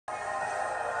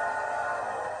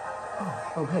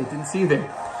Oh, hey, didn't see you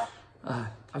there. I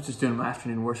was just doing my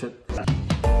afternoon worship.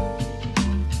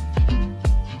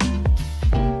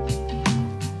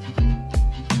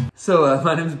 So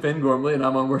my name is Ben Ghormley, and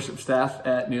I'm on worship staff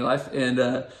at New Life, and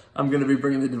I'm going to be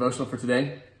bringing the devotional for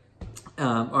today.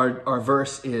 Our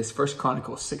verse is 1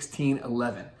 Chronicles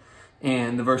 16:11,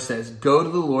 and the verse says, "Go to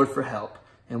the Lord for help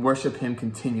and worship him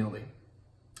continually."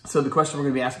 So the question we're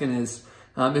going to be asking is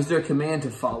there a command to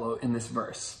follow in this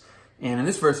verse? And in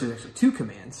this verse, there's actually two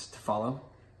commands to follow.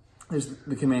 There's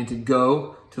the command to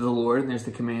go to the Lord, and there's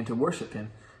the command to worship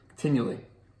him continually.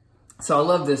 So I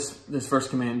love this first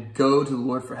command, go to the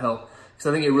Lord for help, because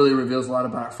I think it really reveals a lot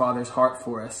about our Father's heart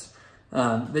for us,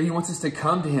 that he wants us to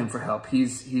come to him for help.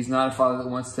 He's not a Father that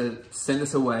wants to send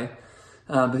us away,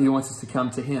 but he wants us to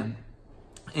come to him.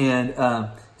 And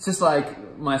it's just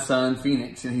like my son,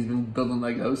 Phoenix, and he's been building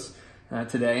Legos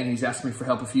today, and he's asked me for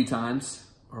help a few times,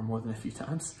 or more than a few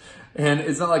times. And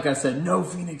it's not like I said, no,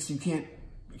 Phoenix, you can't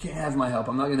have my help.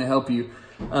 I'm not going to help you.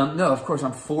 No, of course,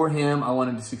 I'm for him. I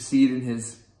want him to succeed in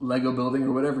his Lego building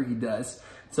or whatever he does.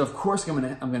 So of course I'm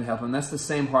going to help him. That's the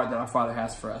same heart that our Father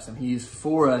has for us. And he's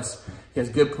for us. He has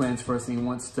good plans for us, and he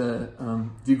wants to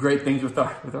do great things with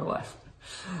our life.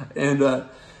 And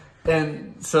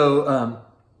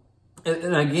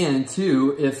again,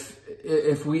 too,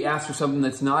 if we ask for something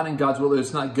that's not in God's will,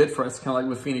 it's not good for us, kind of like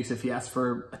with Phoenix, if he asks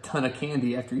for a ton of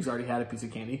candy after he's already had a piece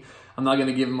of candy, I'm not going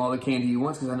to give him all the candy he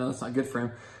wants because I know that's not good for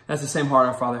him. That's the same heart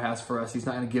our Father has for us. He's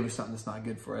not going to give us something that's not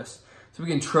good for us. So we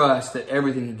can trust that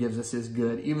everything he gives us is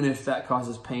good, even if that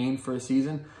causes pain for a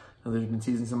season. There's been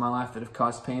seasons in my life that have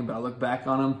caused pain, but I look back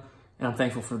on them, and I'm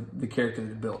thankful for the character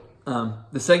that it built.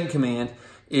 The second command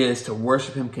is to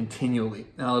worship him continually.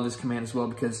 And I love this command as well,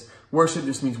 because worship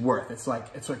just means worth. It's like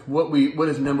what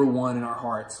is number one in our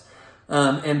hearts.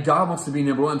 And God wants to be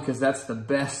number one because that's the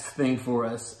best thing for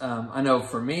us. I know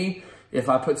for me, if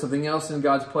I put something else in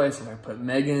God's place, if I put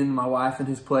Megan, my wife, in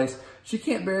his place, she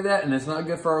can't bear that, and it's not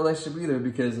good for our relationship either,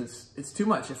 because it's too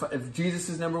much. If Jesus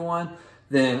is number one,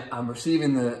 then I'm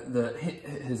receiving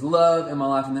his love in my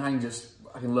life, and then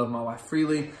I can love my wife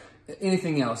freely.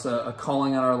 Anything else, a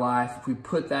calling on our life, if we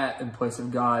put that in place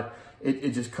of God, it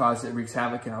just wreaks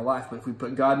havoc in our life. But if we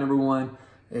put God number one,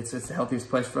 it's the healthiest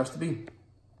place for us to be,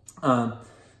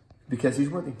 because he's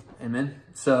worthy. Amen.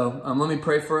 So let me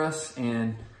pray for us,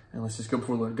 and let's just go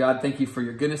before the Lord. God, thank you for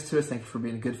your goodness to us. Thank you for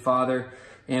being a good Father.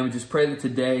 And we just pray that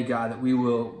today, God, that we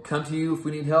will come to you if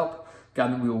we need help.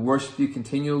 God, that we will worship you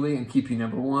continually and keep you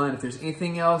number one. If there's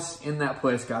anything else in that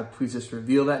place, God, please just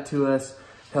reveal that to us.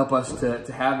 Help us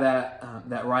to have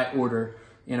that right order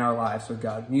in our lives. So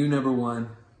God, you number one,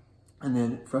 and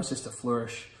then for us just to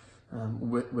flourish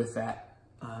with that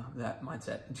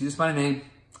mindset. In Jesus' mighty name,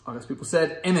 all God's people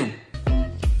said, amen.